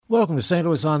Welcome to St.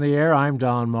 Louis on the Air. I'm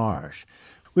Don Marsh.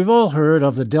 We've all heard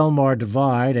of the Delmar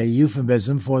Divide, a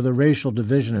euphemism for the racial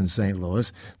division in St.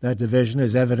 Louis. That division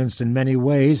is evidenced in many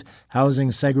ways,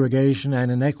 housing segregation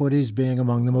and inequities being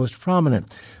among the most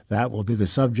prominent. That will be the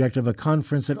subject of a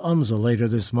conference at UMSA later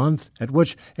this month, at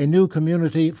which a new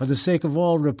Community for the Sake of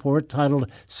All report titled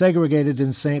Segregated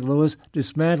in St. Louis,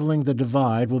 Dismantling the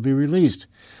Divide will be released.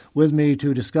 With me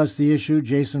to discuss the issue,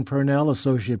 Jason Purnell,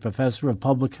 Associate Professor of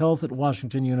Public Health at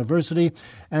Washington University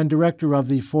and Director of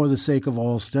the For the Sake of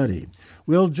All study.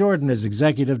 Will Jordan is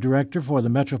Executive Director for the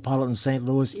Metropolitan St.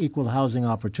 Louis Equal Housing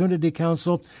Opportunity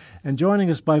Council. And joining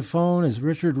us by phone is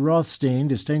Richard Rothstein,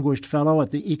 Distinguished Fellow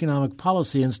at the Economic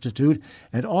Policy Institute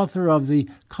and author of The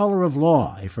Color of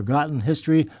Law, A Forgotten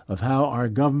History of How Our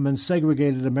Government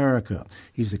Segregated America.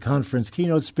 He's the conference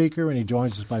keynote speaker, and he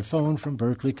joins us by phone from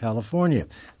Berkeley, California.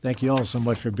 Thank you all so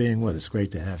much for being with us.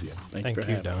 Great to have you. Thank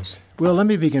you, Don. Well, let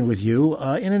me begin with you.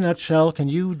 In a nutshell, can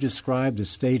you describe the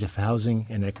state of housing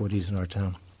inequities in our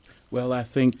town? Well, I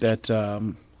think that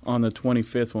on the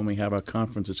 25th, when we have our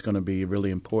conference, it's going to be really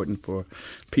important for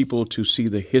people to see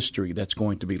the history that's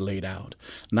going to be laid out,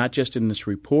 not just in this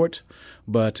report,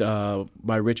 but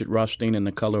by Richard Rothstein in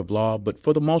The Color of Law. But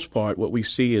for the most part, what we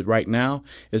see is right now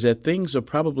is that things are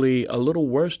probably a little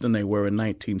worse than they were in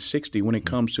 1960 when it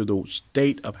comes to the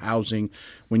state of housing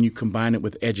when you combine it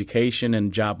with education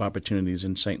and job opportunities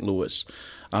in St. Louis.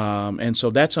 And so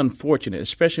that's unfortunate,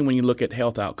 especially when you look at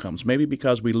health outcomes, maybe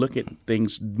because we look at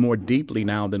things more deeply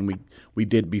now than we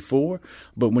did before.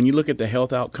 But when you look at the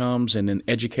health outcomes and in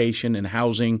education and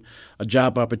housing,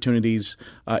 job opportunities,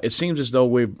 it seems as though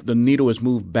the needle has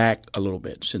moved back a little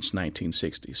bit since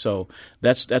 1960. So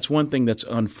that's one thing that's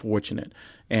unfortunate.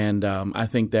 And I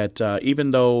think that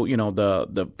even though,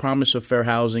 the promise of fair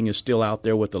housing is still out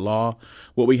there with the law,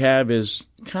 what we have is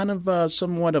kind of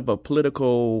somewhat of a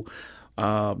political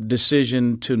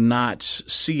decision to not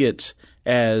see it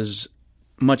as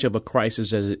much of a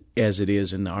crisis as it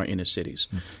is in our inner cities.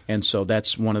 And so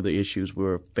that's one of the issues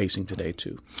we're facing today,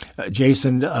 too.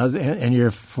 Jason, and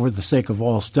your For the Sake of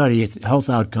All study,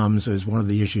 health outcomes is one of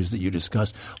the issues that you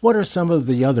discussed. What are some of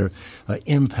the other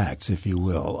impacts, if you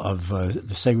will, of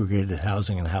the segregated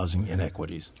housing and housing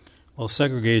inequities? Well,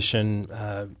 segregation,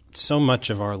 so much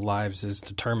of our lives is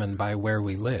determined by where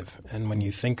we live. And when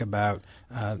you think about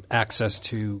access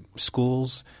to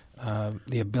schools,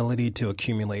 the ability to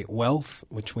accumulate wealth,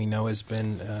 which we know has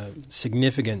been a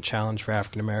significant challenge for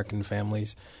African-American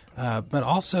families, but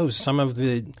also some of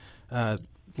the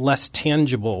less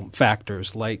tangible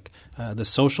factors like the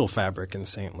social fabric in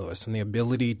St. Louis and the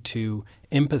ability to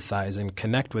empathize and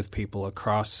connect with people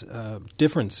across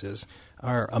differences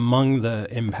are among the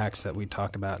impacts that we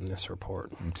talk about in this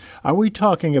report. Are we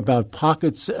talking about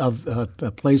pockets of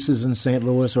places in St.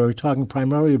 Louis, or are we talking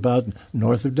primarily about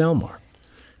north of Delmar?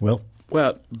 Well,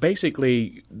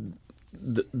 basically,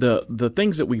 the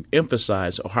things that we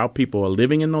emphasize are how people are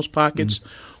living in those pockets,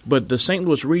 but the St.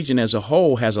 Louis region as a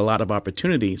whole has a lot of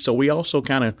opportunity. So we also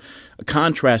kind of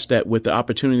contrast that with the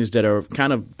opportunities that are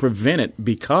kind of prevented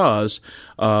because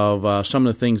of some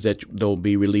of the things that they'll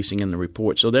be releasing in the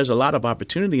report. So there's a lot of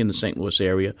opportunity in the St. Louis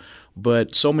area,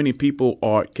 but so many people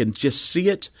can just see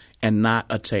it and not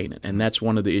attain it. And that's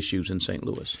one of the issues in St.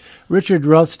 Louis. Richard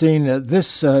Rothstein, this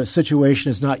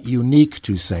situation is not unique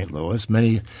to St. Louis.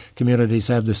 Many communities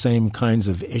have the same kinds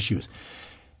of issues.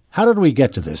 How did we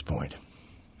get to this point?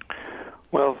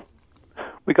 Well,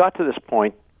 we got to this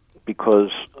point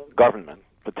because government,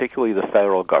 particularly the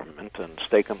federal government and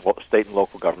state and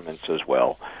local governments as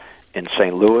well, in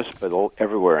St. Louis but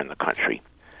everywhere in the country,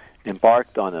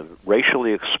 embarked on a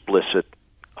racially explicit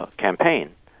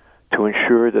campaign to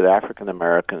ensure that African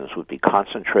Americans would be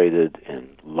concentrated in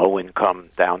low-income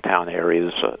downtown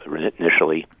areas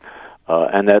initially,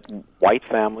 and that white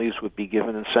families would be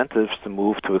given incentives to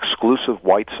move to exclusive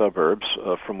white suburbs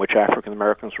from which African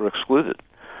Americans were excluded.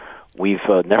 We've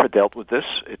never dealt with this.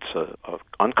 It's an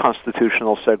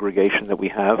unconstitutional segregation that we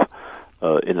have.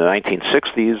 In the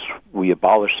 1960s, we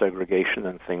abolished segregation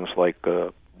in things like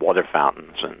water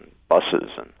fountains and buses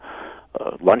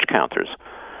and lunch counters.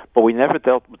 But we never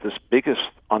dealt with this biggest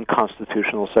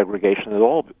unconstitutional segregation of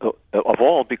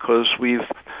all, because we've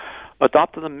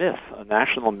adopted a myth, a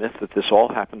national myth, that this all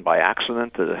happened by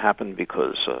accident, that it happened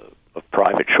because of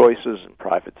private choices and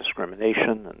private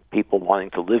discrimination and people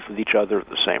wanting to live with each other of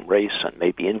the same race and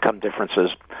maybe income differences.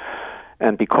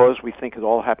 And because we think it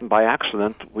all happened by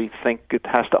accident, we think it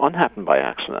has to unhappen by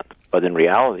accident. But in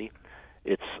reality,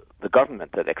 it's the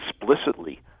government that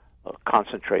explicitly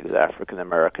concentrated African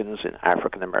Americans in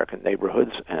African American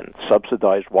neighborhoods and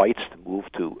subsidized whites to move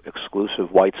to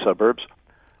exclusive white suburbs,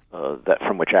 that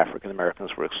from which African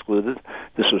Americans were excluded.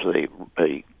 This was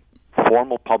a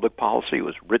formal public policy. It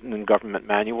was written in government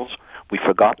manuals. We've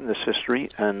forgotten this history,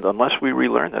 and unless we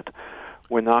relearn it,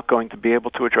 we're not going to be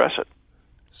able to address it.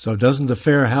 So doesn't the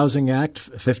Fair Housing Act,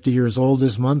 50 years old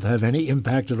this month, have any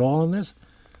impact at all on this?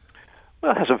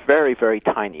 Well, it has a very, very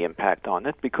tiny impact on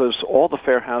it because all the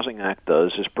Fair Housing Act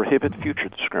does is prohibit future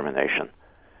discrimination.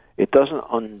 It doesn't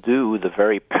undo the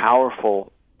very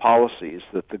powerful policies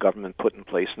that the government put in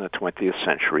place in the 20th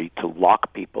century to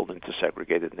lock people into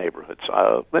segregated neighborhoods.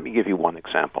 Let me give you one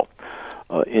example.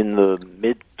 In the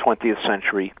mid-20th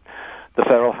century, the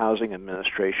Federal Housing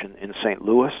Administration in St.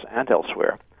 Louis and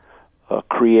elsewhere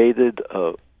created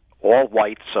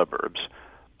all-white suburbs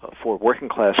for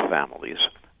working-class families.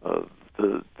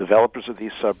 The developers of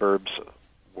these suburbs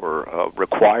were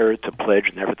required to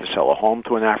pledge never to sell a home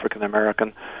to an African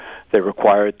American. They were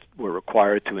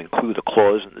required to include a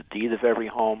clause in the deed of every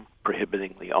home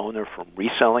prohibiting the owner from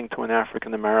reselling to an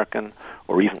African American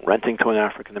or even renting to an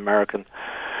African American.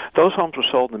 Those homes were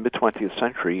sold in the mid-20th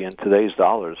century in today's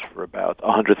dollars for about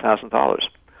 $100,000.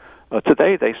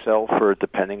 Today they sell for,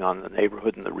 depending on the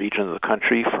neighborhood and the region of the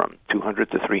country, from $200,000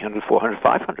 to $300,000, $400,000,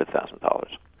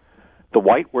 $500,000. The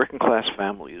white working-class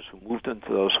families who moved into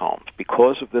those homes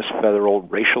because of this federal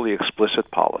racially explicit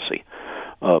policy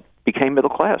became middle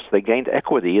class. They gained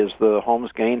equity as the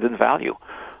homes gained in value.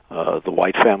 The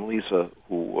white families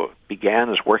who began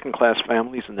as working-class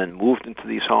families and then moved into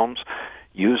these homes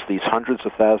used these hundreds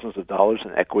of thousands of dollars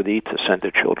in equity to send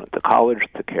their children to college,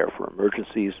 to care for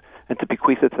emergencies, and to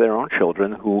bequeath it to their own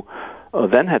children who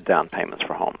then had down payments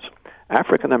for homes.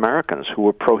 African Americans who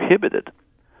were prohibited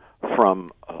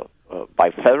from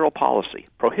by federal policy,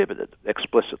 prohibited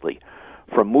explicitly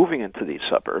from moving into these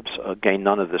suburbs, gained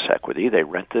none of this equity. They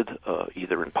rented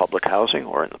either in public housing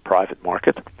or in the private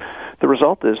market. The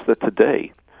result is that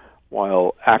today,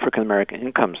 while African American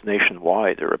incomes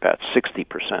nationwide are about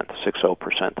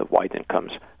 60% of white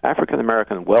incomes, African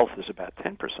American wealth is about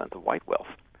 10% of white wealth.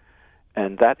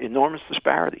 And that enormous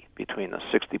disparity between a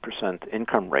 60%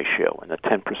 income ratio and a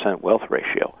 10% wealth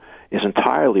ratio is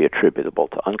entirely attributable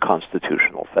to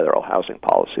unconstitutional federal housing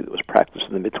policy that was practiced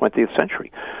in the mid-20th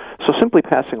century. So simply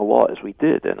passing a law as we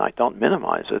did, and I don't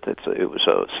minimize it, it was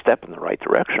a step in the right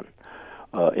direction,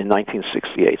 in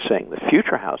 1968 saying that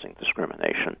future housing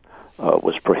discrimination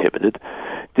was prohibited,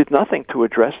 did nothing to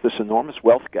address this enormous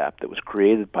wealth gap that was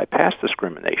created by past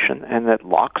discrimination and that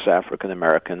locks African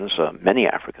Americans, many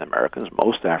African Americans,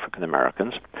 most African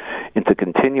Americans, into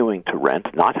continuing to rent,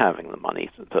 not having the money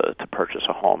to purchase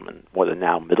a home in what are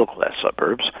now middle-class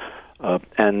suburbs,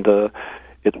 and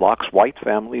it locks white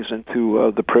families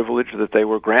into the privilege that they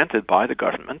were granted by the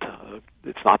government.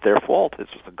 It's not their fault.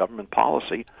 It's the government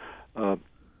policy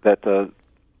that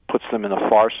puts them in a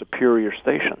far superior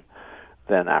station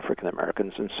than African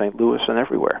Americans in St. Louis and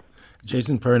everywhere.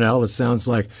 Jason Purnell, it sounds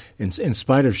like, in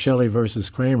spite of Shelley versus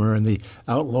Kramer and the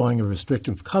outlawing of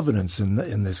restrictive covenants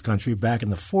in this country back in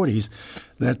the 40s,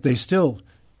 that they still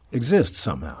exist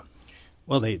somehow.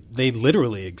 Well, they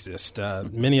literally exist.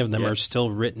 Many of them are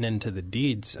still written into the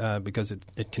deeds because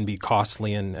it can be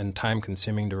costly and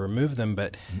time-consuming to remove them.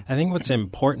 But I think what's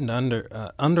important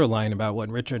to underline about what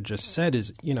Richard just said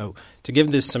is, to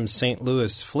give this some St.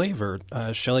 Louis flavor,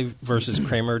 Shelley versus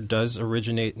Kramer does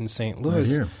originate in St.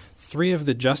 Louis. Right, 3 of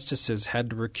the justices had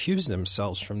to recuse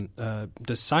themselves from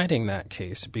deciding that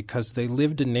case because they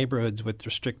lived in neighborhoods with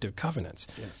restrictive covenants.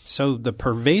 Yes. So the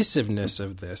pervasiveness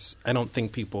of this, I don't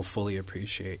think people fully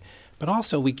appreciate. But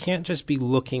also, we can't just be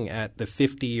looking at the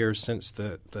 50 years since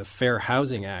the Fair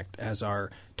Housing Act as our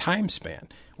time span.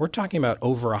 We're talking about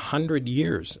over 100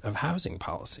 years of housing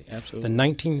policy. Absolutely. The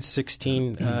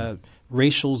 1916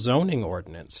 racial zoning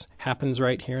ordinance happens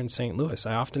right here in St. Louis.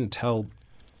 I often tell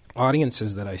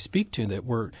audiences that I speak to that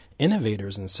we're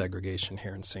innovators in segregation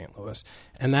here in St. Louis,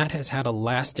 and that has had a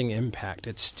lasting impact.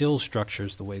 It still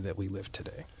structures the way that we live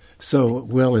today. So,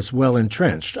 it's well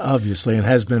entrenched, obviously, and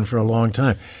has been for a long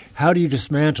time. How do you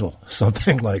dismantle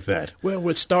something like that? Well,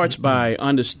 it starts by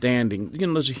understanding,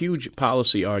 there's a huge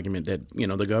policy argument that,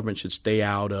 the government should stay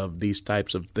out of these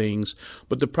types of things.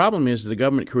 But the problem is the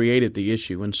government created the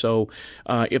issue. And so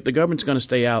if the government's going to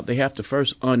stay out, they have to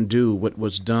first undo what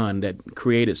was done that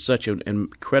created such an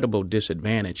incredible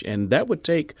disadvantage. And that would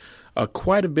take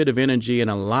quite a bit of energy and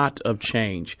a lot of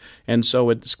change. And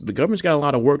so the government's got a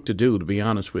lot of work to do, to be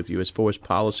honest with you, as far as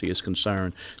policy is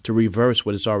concerned, to reverse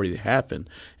what has already happened.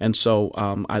 And so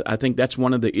I think that's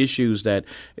one of the issues that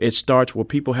it starts where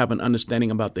people have an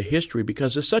understanding about the history,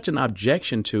 because there's such an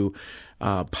objection to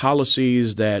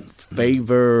policies that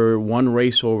favor one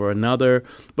race over another.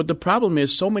 But the problem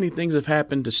is so many things have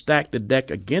happened to stack the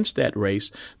deck against that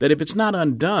race that if it's not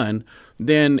undone,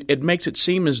 then it makes it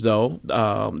seem as though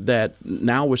that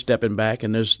now we're stepping back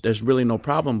and there's really no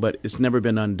problem, but it's never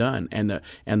been undone.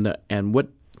 And what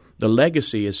the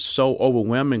legacy is so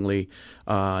overwhelmingly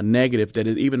negative that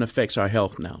it even affects our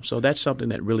health now. So that's something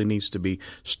that really needs to be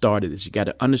started. Is you got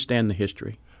to understand the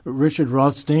history. Richard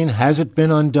Rothstein, has it been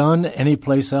undone any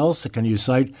place else? Can you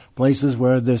cite places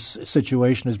where this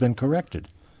situation has been corrected?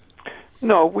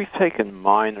 No, we've taken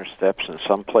minor steps in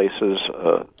some places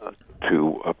for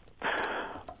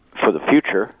the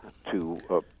future to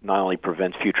not only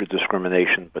prevent future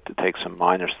discrimination, but to take some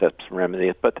minor steps to remedy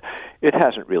it. But it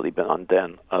hasn't really been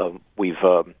undone. We've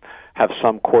have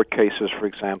some court cases, for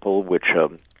example, which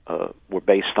were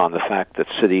based on the fact that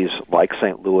cities like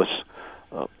St. Louis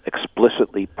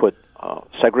explicitly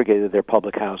segregated their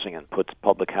public housing and put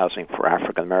public housing for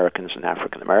African Americans in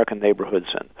African American neighborhoods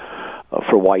and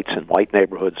for whites in white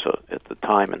neighborhoods. At the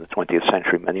time in the 20th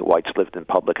century, many whites lived in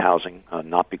public housing,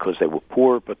 not because they were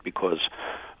poor, but because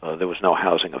there was no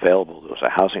housing available. There was a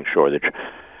housing shortage.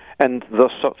 And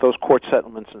those court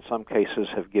settlements in some cases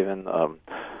have given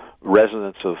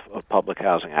residents of public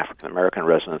housing, African American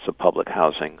residents of public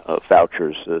housing,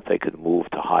 vouchers so that they could move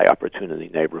to high opportunity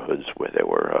neighborhoods where there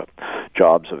were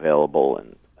jobs available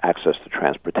and access to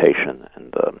transportation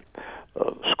and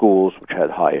schools which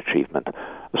had high achievement.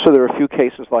 So there are a few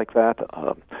cases like that,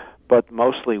 but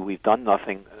mostly we've done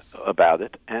nothing about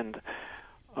it. And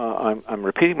I'm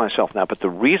repeating myself now, but the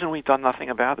reason we've done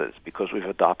nothing about it is because we've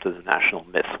adopted a national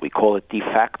myth. We call it de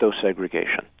facto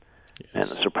segregation. Yes. And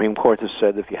the Supreme Court has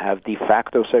said if you have de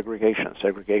facto segregation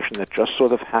that just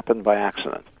sort of happened by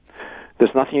accident,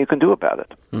 there's nothing you can do about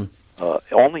it.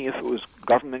 Only if it was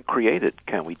government created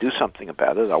can we do something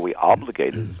about it. Are we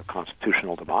obligated as a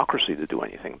constitutional democracy to do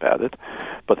anything about it?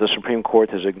 But the Supreme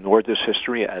Court has ignored this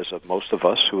history, as have most of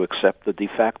us who accept the de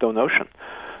facto notion.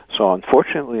 So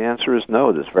unfortunately, the answer is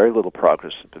no. There's very little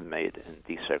progress has been made in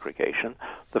desegregation.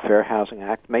 The Fair Housing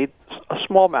Act made a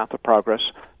small amount of progress,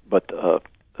 but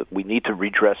we need to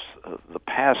redress the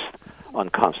past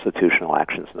unconstitutional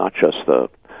actions, not just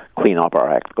clean up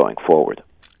our act going forward.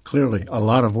 Clearly, a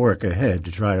lot of work ahead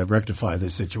to try to rectify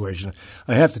this situation.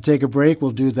 I have to take a break.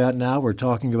 We'll do that now. We're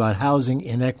talking about housing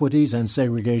inequities and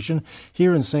segregation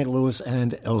here in St. Louis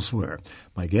and elsewhere.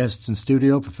 My guests in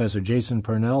studio, Professor Jason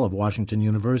Purnell of Washington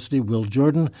University, Will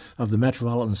Jordan of the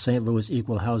Metropolitan St. Louis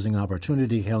Equal Housing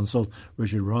Opportunity Council.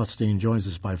 Richard Rothstein joins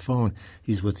us by phone.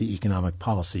 He's with the Economic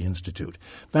Policy Institute.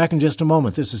 Back in just a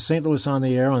moment. This is St. Louis on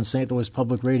the Air on St. Louis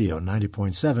Public Radio,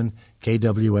 90.7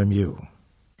 KWMU.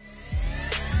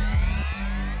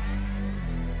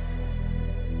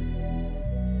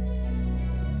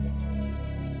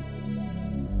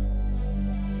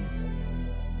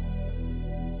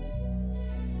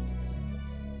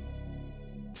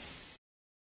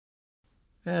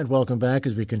 And welcome back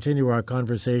as we continue our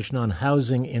conversation on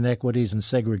housing inequities and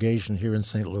segregation here in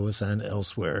St. Louis and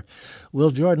elsewhere. Will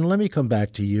Jordan, let me come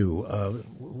back to you.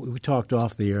 We talked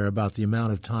off the air about the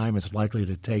amount of time it's likely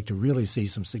to take to really see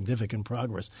some significant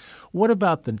progress. What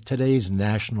about today's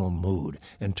national mood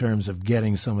in terms of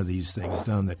getting some of these things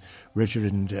done that Richard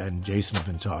and Jason have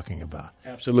been talking about?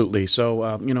 Absolutely. So,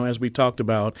 as we talked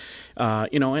about,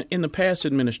 in the past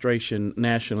administration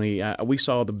nationally, we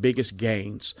saw the biggest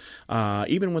gains.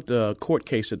 Even with the court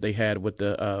case that they had with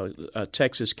the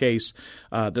Texas case,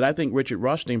 that I think Richard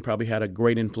Rothstein probably had a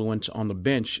great influence on the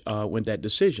bench with that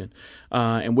decision,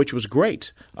 and which was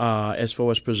great as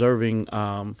far as preserving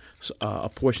a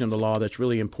portion of the law that's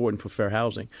really important for fair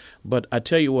housing. But I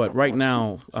tell you what, right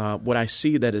now, what I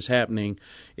see that is happening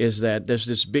is that there's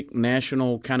this big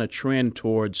national kind of trend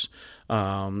towards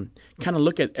kind of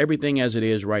look at everything as it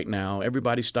is right now.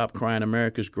 Everybody stop crying,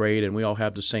 America's great, and we all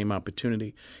have the same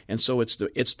opportunity. And so it's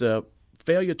the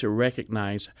failure to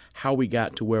recognize how we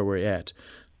got to where we're at.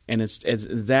 And it's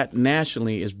that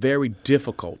nationally is very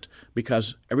difficult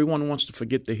because everyone wants to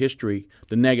forget the history,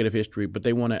 the negative history, but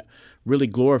they want to really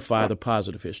glorify the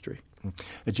positive history.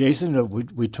 Jason,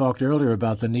 we talked earlier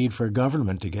about the need for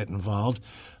government to get involved.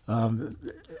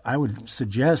 I would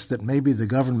suggest that maybe the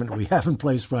government we have in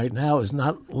place right now is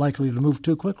not likely to move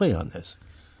too quickly on this.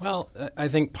 Well, I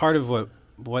think part of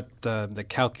what the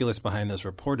calculus behind this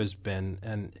report has been,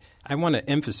 and I want to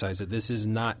emphasize that this is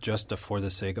not just a for the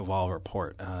sake of all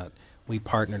report. We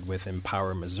partnered with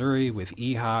Empower Missouri, with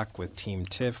EHOC, with Team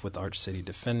TIF, with Arch City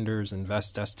Defenders,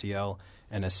 Invest STL,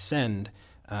 and Ascend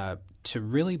to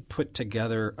really put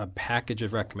together a package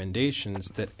of recommendations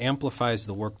that amplifies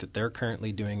the work that they're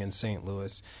currently doing in St.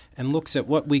 Louis and looks at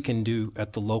what we can do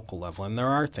at the local level. And there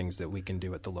are things that we can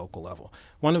do at the local level.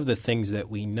 One of the things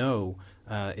that we know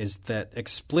is that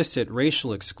explicit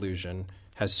racial exclusion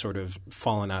has sort of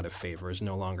fallen out of favor, is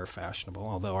no longer fashionable,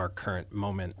 although our current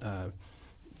moment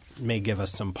may give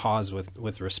us some pause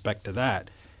with respect to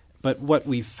that. But what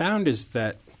we've found is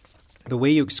that the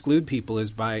way you exclude people is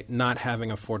by not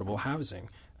having affordable housing,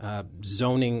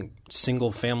 zoning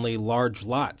single-family large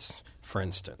lots, for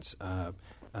instance,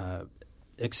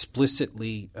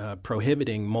 explicitly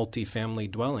prohibiting multifamily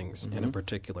dwellings in a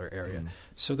particular area,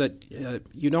 so that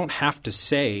you don't have to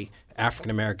say African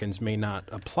Americans may not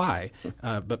apply,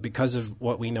 but because of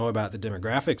what we know about the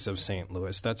demographics of St.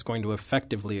 Louis, that's going to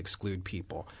effectively exclude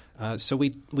people. So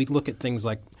we look at things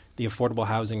like the Affordable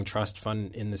Housing Trust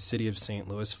Fund in the city of St.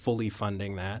 Louis, fully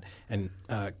funding that, and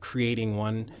creating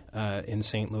one in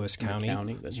St. Louis County,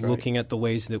 that's right. Looking at the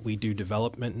ways that we do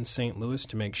development in St. Louis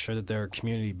to make sure that there are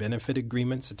community benefit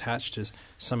agreements attached to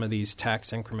some of these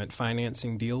tax increment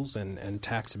financing deals and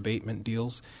tax abatement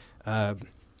deals.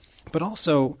 But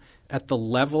also at the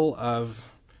level of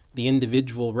the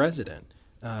individual resident.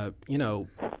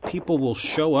 People will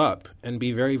show up and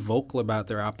be very vocal about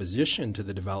their opposition to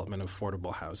the development of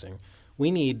affordable housing.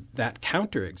 We need that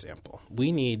counterexample.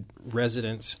 We need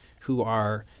residents who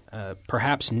are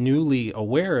perhaps newly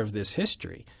aware of this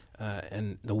history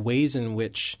and the ways in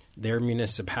which their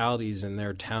municipalities and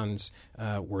their towns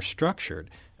were structured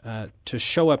to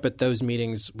show up at those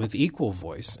meetings with equal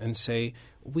voice and say,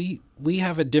 we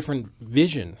have a different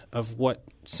vision of what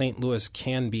St. Louis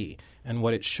can be and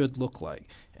what it should look like.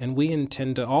 And we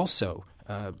intend to also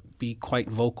be quite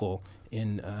vocal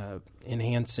in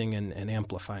enhancing and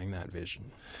amplifying that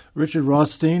vision. Richard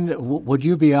Rothstein, would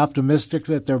you be optimistic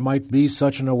that there might be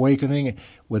such an awakening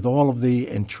with all of the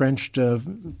entrenched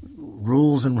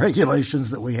rules and regulations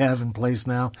that we have in place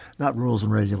now? Not rules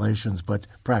and regulations, but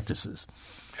practices.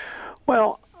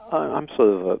 Well, I'm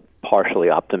sort of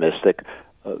partially optimistic.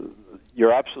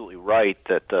 You're absolutely right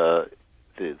that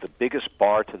the biggest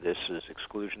bar to this is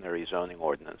exclusionary zoning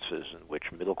ordinances in which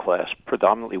middle-class,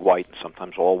 predominantly white and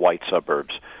sometimes all white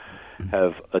suburbs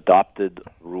have adopted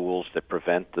rules that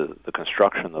prevent the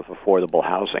construction of affordable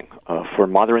housing for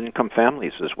moderate-income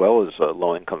families as well as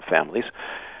low-income families.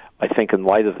 I think in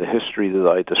light of the history that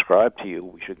I described to you,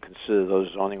 we should consider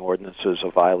those zoning ordinances a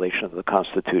violation of the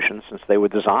Constitution since they were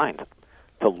designed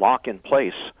to lock in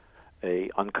place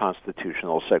a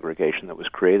unconstitutional segregation that was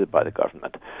created by the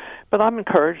government. But I'm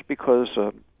encouraged because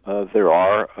there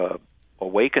are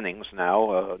awakenings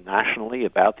now nationally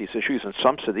about these issues in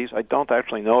some cities. I don't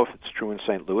actually know if it's true in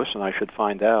St. Louis, and I should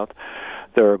find out.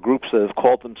 There are groups that have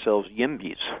called themselves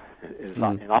YIMBYs.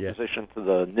 In opposition to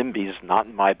the NIMBYs, not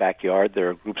in my backyard, there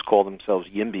are groups called themselves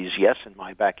YIMBYs, yes, in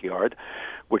my backyard,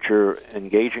 which are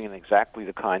engaging in exactly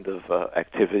the kind of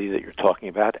activity that you're talking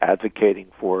about, advocating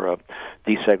for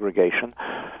desegregation.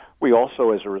 We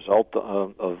also, as a result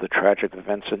of the tragic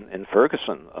events in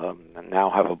Ferguson, now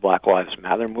have a Black Lives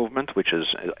Matter movement, which is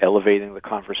elevating the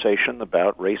conversation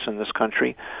about race in this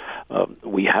country.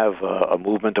 We have a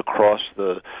movement across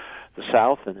the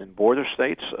South and in border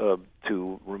states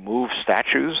to remove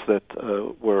statues that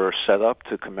were set up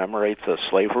to commemorate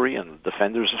slavery and the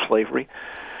defenders of slavery.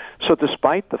 So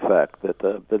despite the fact that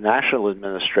the national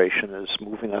administration is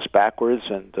moving us backwards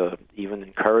and even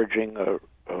encouraging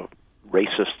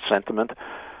racist sentiment,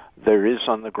 there is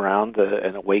on the ground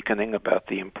an awakening about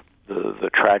the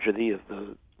tragedy of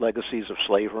the legacies of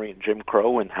slavery and Jim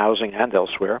Crow in housing and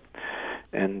elsewhere.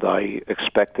 And I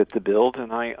expect it to build,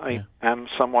 and I am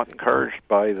somewhat encouraged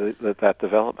by that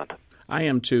development. I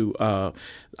am too.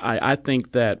 I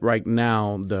think that right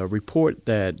now the report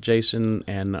that Jason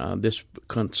and this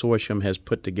consortium has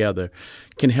put together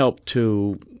can help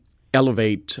to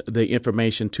elevate the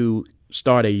information to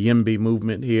start a YIMBY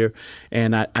movement here.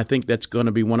 And I think that's going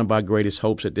to be one of our greatest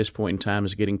hopes at this point in time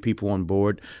is getting people on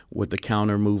board with the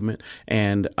counter movement.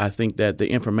 And I think that the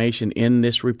information in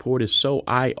this report is so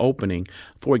eye-opening.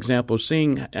 For example,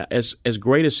 seeing as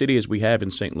great a city as we have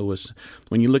in St. Louis,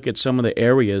 when you look at some of the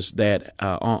areas that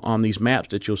on these maps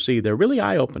that you'll see, they're really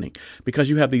eye-opening because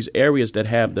you have these areas that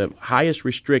have the highest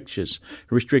restrictions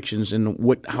in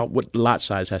what lot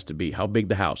size has to be, how big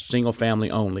the house, single family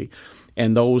only.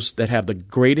 And those that have the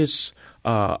greatest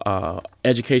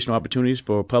educational opportunities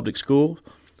for public school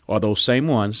are those same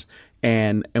ones.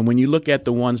 And when you look at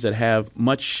the ones that have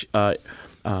much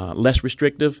less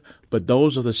restrictive but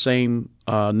those are the same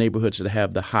neighborhoods that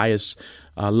have the highest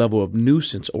level of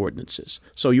nuisance ordinances.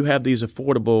 So you have these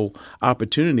affordable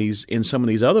opportunities in some of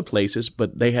these other places,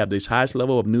 but they have this highest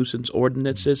level of nuisance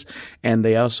ordinances, and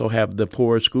they also have the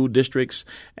poor school districts,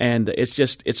 and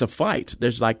it's a fight.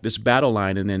 There's like this battle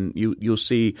line, and then you'll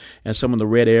see, and some of the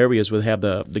red areas will have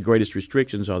the greatest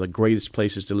restrictions are the greatest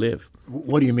places to live.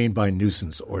 What do you mean by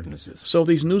nuisance ordinances? So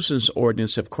these nuisance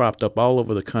ordinances have cropped up all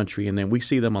over the country, and then we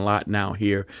see them a lot now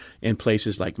here in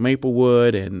places like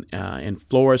Maplewood and in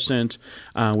Florissant.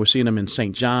 We're seeing them in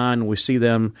St. John. We see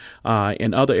them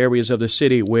in other areas of the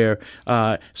city where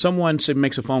someone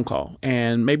makes a phone call,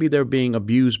 and maybe they're being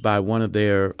abused by one of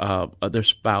their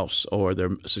spouse or their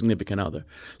significant other.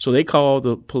 So they call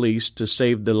the police to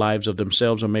save the lives of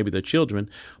themselves or maybe their children,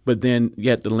 but then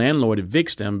yet the landlord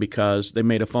evicts them because they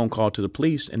made a phone call to the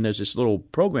police, and there's this little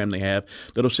program they have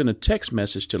that'll send a text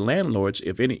message to landlords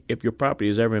if your property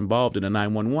is ever involved in a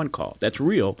 911 call. That's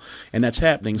real, and that's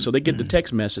happening. So they get the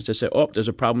text message that say, oh, there's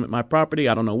a problem with my property.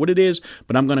 I don't know what it is,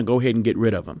 but I'm going to go ahead and get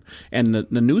rid of them. And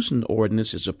the nuisance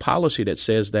ordinance is a policy that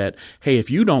says that, hey,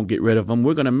 if you don't get rid of them,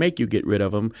 we're going to make you get rid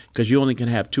of them because you only can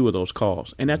have 2 of those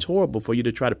calls. And that's horrible for you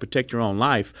to try to protect your own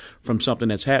life from something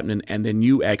that's happening, and then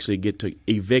you actually get to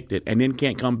evict it and then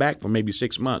can't come back for maybe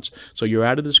 6 months. So you're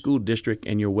out of the school district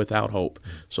and you're without hope.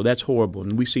 So that's horrible,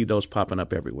 and we see those popping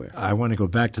up everywhere. I want to go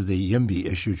back to the YIMBY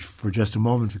issue for just a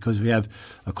moment because we have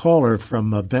a caller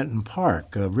from Benton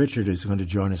Park. Richard is going to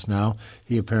join us now.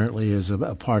 He apparently is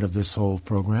a part of this whole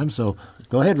program. So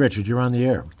go ahead, Richard. You're on the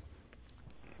air.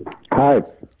 Hi.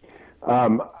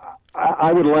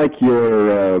 I would like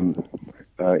your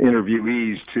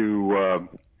interviewees to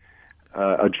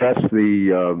address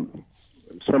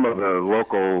some of the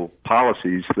local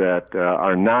policies that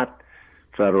are not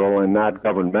federal and not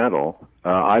governmental.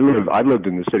 I've lived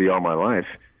in the city all my life.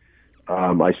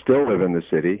 I still live in the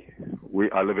city.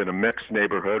 I live in a mixed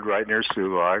neighborhood right near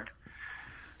Soulard.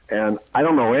 And I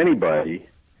don't know anybody.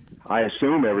 I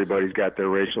assume everybody's got their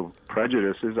racial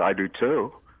prejudices. I do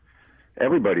too.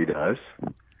 Everybody does.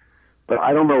 But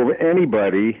I don't know of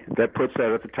anybody that puts that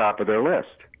at the top of their list.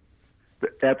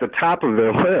 At the top of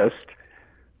their list,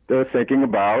 they're thinking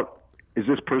about, is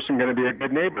this person going to be a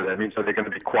good neighbor? That means, are they going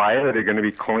to be quiet? Are they going to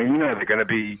be clean? Are they going to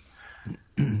be,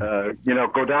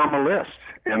 go down the list?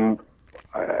 And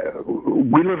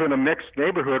we live in a mixed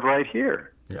neighborhood right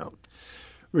here. Yeah.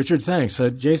 Richard, thanks.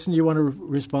 Jason, you want to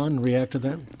respond and react to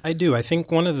that? I do. I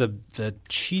think one of the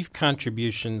chief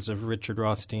contributions of Richard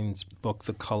Rothstein's book,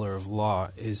 The Color of Law,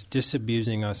 is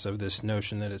disabusing us of this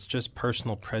notion that it's just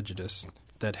personal prejudice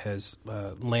that has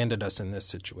landed us in this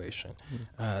situation.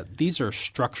 These are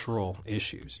structural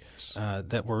issues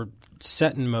that were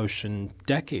set in motion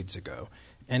decades ago.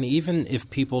 And even if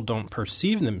people don't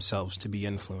perceive themselves to be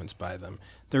influenced by them,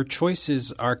 their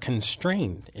choices are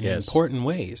constrained in important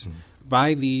ways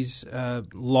by these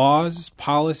laws,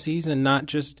 policies, and not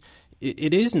just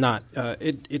it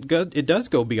does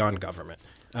go beyond government.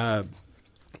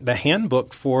 The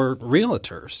handbook for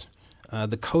realtors,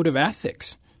 the code of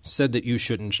ethics, said that you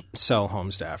shouldn't sell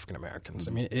homes to African Americans.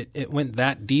 I mean, it went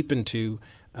that deep into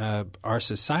our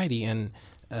society, and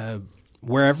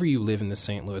wherever you live in the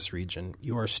St. Louis region,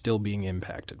 you are still being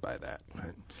impacted by that.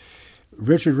 Right.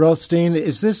 Richard Rothstein,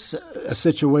 is this a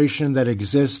situation that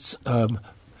exists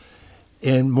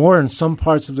in some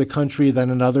parts of the country than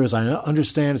in others? I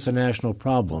understand it's a national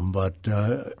problem, but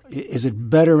is it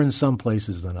better in some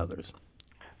places than others?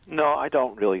 No, I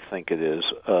don't really think it is.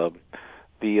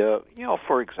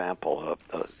 For example,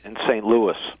 in St.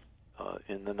 Louis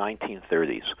in the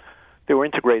 1930s, there were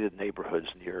integrated neighborhoods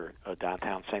near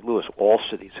downtown St. Louis. All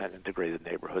cities had integrated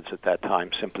neighborhoods at that time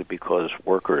simply because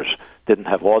workers didn't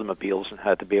have automobiles and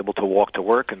had to be able to walk to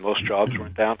work, and most jobs were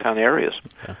in downtown areas.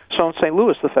 Okay. So in St.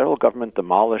 Louis, the federal government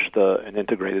demolished an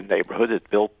integrated neighborhood. It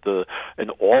built an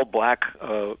all-black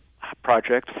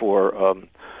project called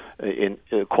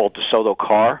DeSoto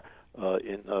Carr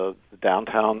in the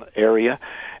downtown area,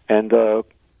 and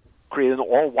created an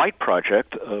all-white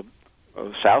project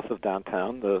south of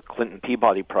downtown, the Clinton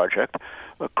Peabody Project,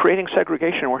 creating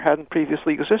segregation where it hadn't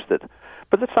previously existed.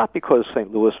 But that's not because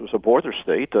St. Louis was a border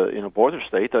state. In a border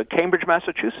state, Cambridge,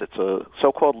 Massachusetts, a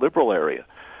so-called liberal area,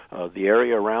 the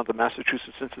area around the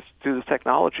Massachusetts Institute of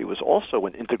Technology was also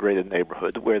an integrated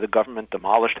neighborhood where the government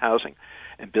demolished housing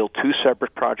and built 2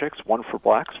 separate projects, one for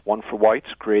blacks, one for whites,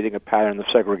 creating a pattern of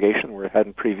segregation where it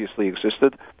hadn't previously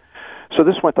existed. So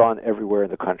this went on everywhere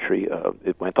in the country.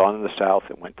 It went on in the South.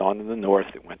 It went on in the North.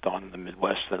 It went on in the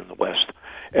Midwest and in the West.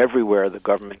 Everywhere the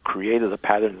government created a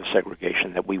pattern of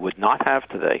segregation that we would not have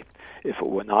today if it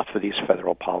were not for these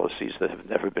federal policies that have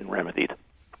never been remedied.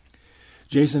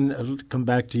 Jason, I'll come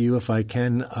back to you if I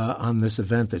can on this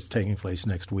event that's taking place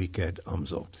next week at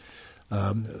UMSL.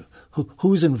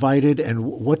 Who's invited, and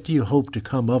what do you hope to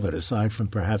come of it, aside from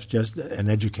perhaps just an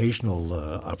educational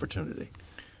opportunity?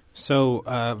 So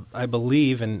I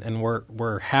believe, and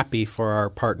we're happy for our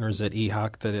partners at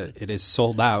EHOC that it is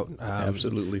sold out.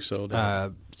 Absolutely sold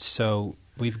out. So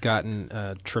we've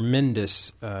gotten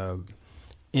tremendous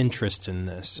interest in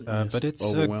this, but it's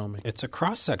overwhelming. It's a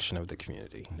cross section of the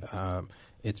community.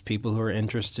 It's people who are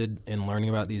interested in learning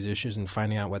about these issues and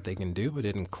finding out what they can do, but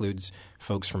it includes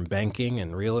folks from banking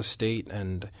and real estate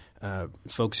and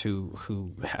folks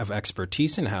who have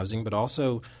expertise in housing, but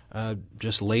also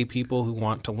just lay people who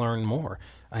want to learn more.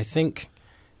 I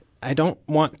don't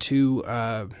want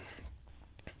to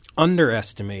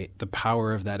underestimate the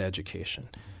power of that education.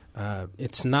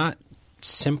 It's not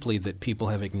simply that people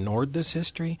have ignored this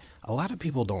history. A lot of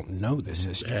people don't know this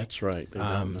history. That's right. They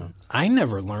don't know. I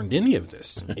never learned any of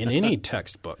this in any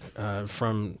textbook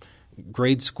from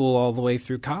grade school all the way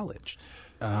through college.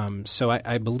 So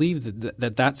I believe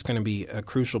that's going to be a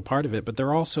crucial part of it, but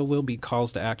there also will be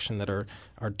calls to action that are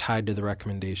tied to the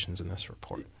recommendations in this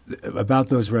report. About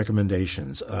those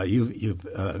recommendations, you've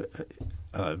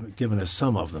given us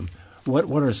some of them. What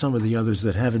are some of the others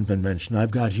that haven't been mentioned?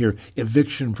 I've got here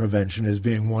eviction prevention as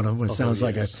being one of them. It sounds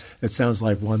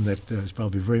like one that is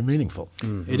probably very meaningful.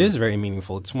 Mm-hmm. It is very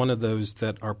meaningful. It's one of those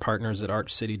that our partners at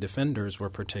Arch City Defenders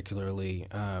were particularly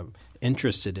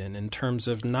interested in terms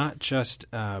of not just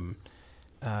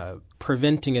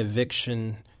preventing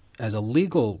eviction as a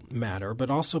legal matter, but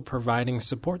also providing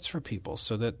supports for people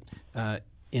so that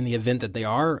in the event that they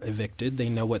are evicted, they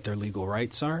know what their legal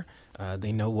rights are.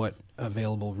 They know what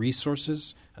available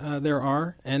resources there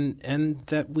are, and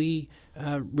that we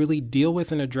really deal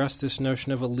with and address this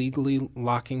notion of illegally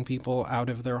locking people out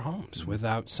of their homes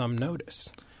without some notice.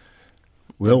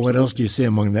 Will, what else do you see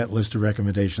among that list of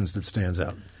recommendations that stands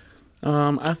out?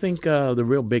 I think the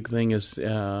real big thing is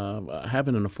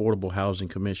having an affordable housing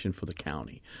commission for the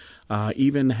county,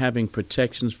 even having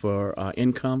protections for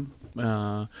income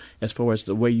as far as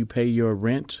the way you pay your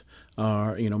rent.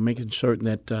 Making certain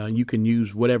that you can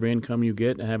use whatever income you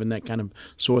get and having that kind of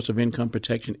source of income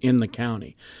protection in the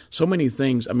county. So many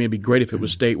things. I mean, it'd be great if it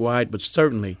was statewide, but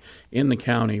certainly in the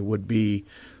county would be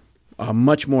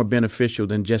much more beneficial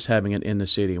than just having it in the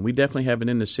city. And we definitely have it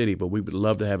in the city, but we would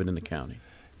love to have it in the county.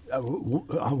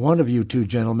 One of you two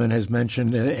gentlemen has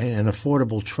mentioned an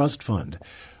affordable trust fund.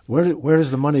 Where does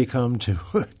the money come to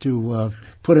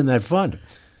put in that fund?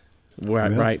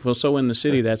 Right. Well, so in the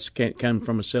city, that's come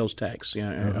from a sales tax,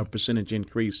 a percentage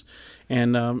increase,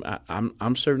 and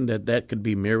I'm certain that could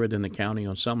be mirrored in the county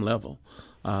on some level,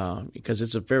 because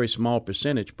it's a very small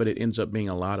percentage, but it ends up being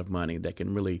a lot of money that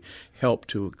can really help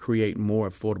to create more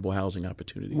affordable housing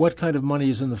opportunities. What kind of money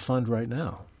is in the fund right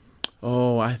now?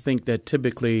 Oh, I think that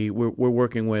typically we're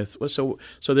working with so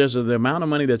there's the amount of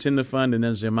money that's in the fund, and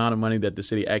there's the amount of money that the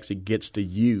city actually gets to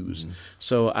use. Mm-hmm.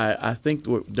 So I think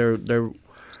they're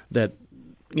that,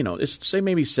 it's say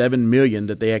maybe $7 million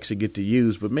that they actually get to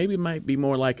use, but maybe it might be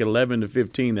more like 11 to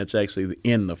 15 that's actually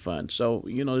in the fund. So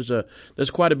there's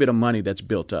quite a bit of money that's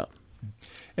built up.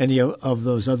 Any of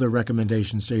those other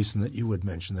recommendations, Jason, that you would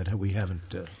mention that we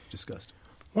haven't discussed?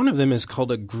 One of them is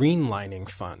called a greenlining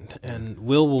fund, and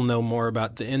will know more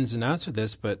about the ins and outs of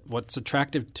this, but what's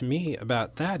attractive to me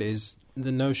about that is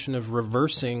the notion of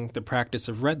reversing the practice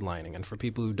of redlining. And for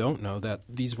people who don't know, that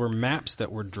these were maps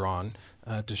that were drawn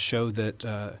to show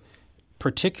that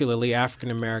particularly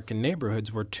African-American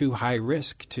neighborhoods were too high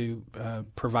risk to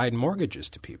provide mortgages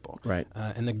to people. Right.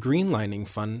 And the greenlining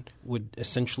fund would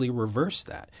essentially reverse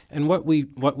that. And what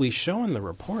we show in the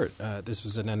report, this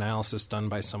was an analysis done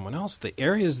by someone else, the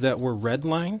areas that were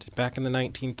redlined back in the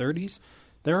 1930s,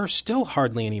 there are still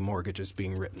hardly any mortgages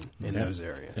being written in those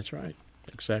areas. That's right.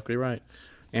 Exactly right.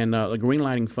 And the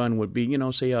greenlining fund would be,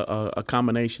 say a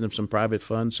combination of some private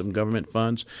funds, some government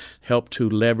funds, help to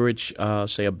leverage,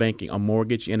 say, a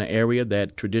mortgage in an area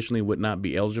that traditionally would not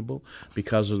be eligible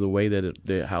because of the way that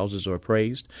the houses are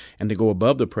appraised, and to go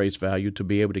above the appraised value to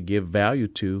be able to give value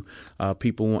to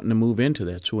people wanting to move into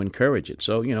that, to encourage it.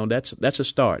 So, that's a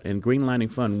start, and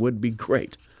greenlining fund would be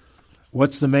great.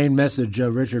 What's the main message,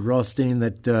 Richard Rothstein,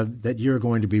 that you're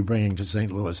going to be bringing to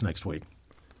St. Louis next week?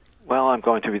 Well, I'm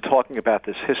going to be talking about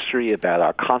this history, about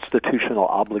our constitutional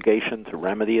obligation to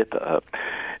remedy it.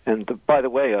 And by the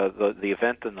way, the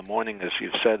event in the morning, as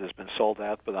you've said, has been sold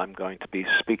out, but I'm going to be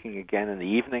speaking again in the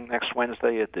evening next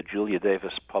Wednesday at the Julia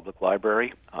Davis Public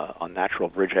Library on Natural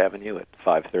Bridge Avenue at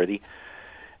 5:30.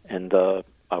 And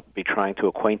I'll be trying to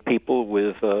acquaint people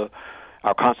with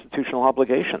our constitutional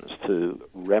obligations to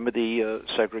remedy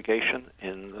segregation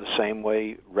in the same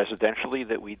way residentially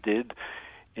that we did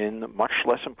in much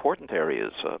less important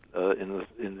areas in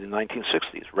the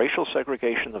 1960s. Racial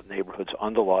segregation of neighborhoods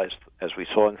underlies, as we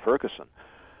saw in Ferguson,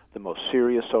 the most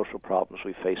serious social problems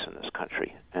we face in this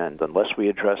country. And unless we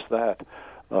address that,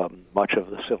 much of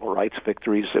the civil rights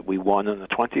victories that we won in the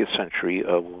 20th century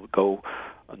will go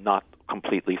not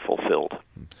completely fulfilled.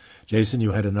 Jason,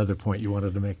 you had another point you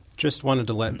wanted to make. Just wanted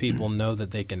to let people know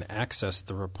that they can access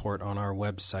the report on our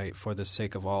website,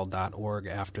 forthesakeofall.org,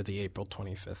 after the April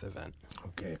 25th event.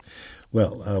 Okay.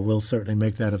 Well, we'll certainly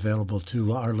make that available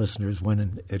to our listeners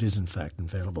when it is, in fact,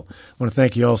 available. I want to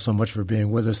thank you all so much for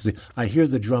being with us. I hear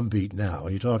the drum beat now.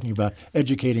 You're talking about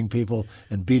educating people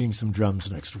and beating some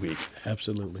drums next week.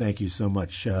 Absolutely. Thank you so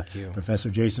much. Thank you. Professor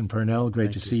Jason Purnell,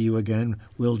 great to see you again.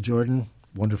 Will Jordan,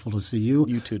 wonderful to see you.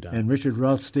 You too, Don. And Richard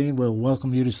Rothstein will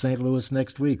welcome you to St. Louis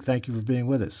next week. Thank you for being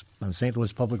with us on St.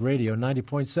 Louis Public Radio,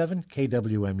 90.7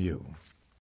 KWMU.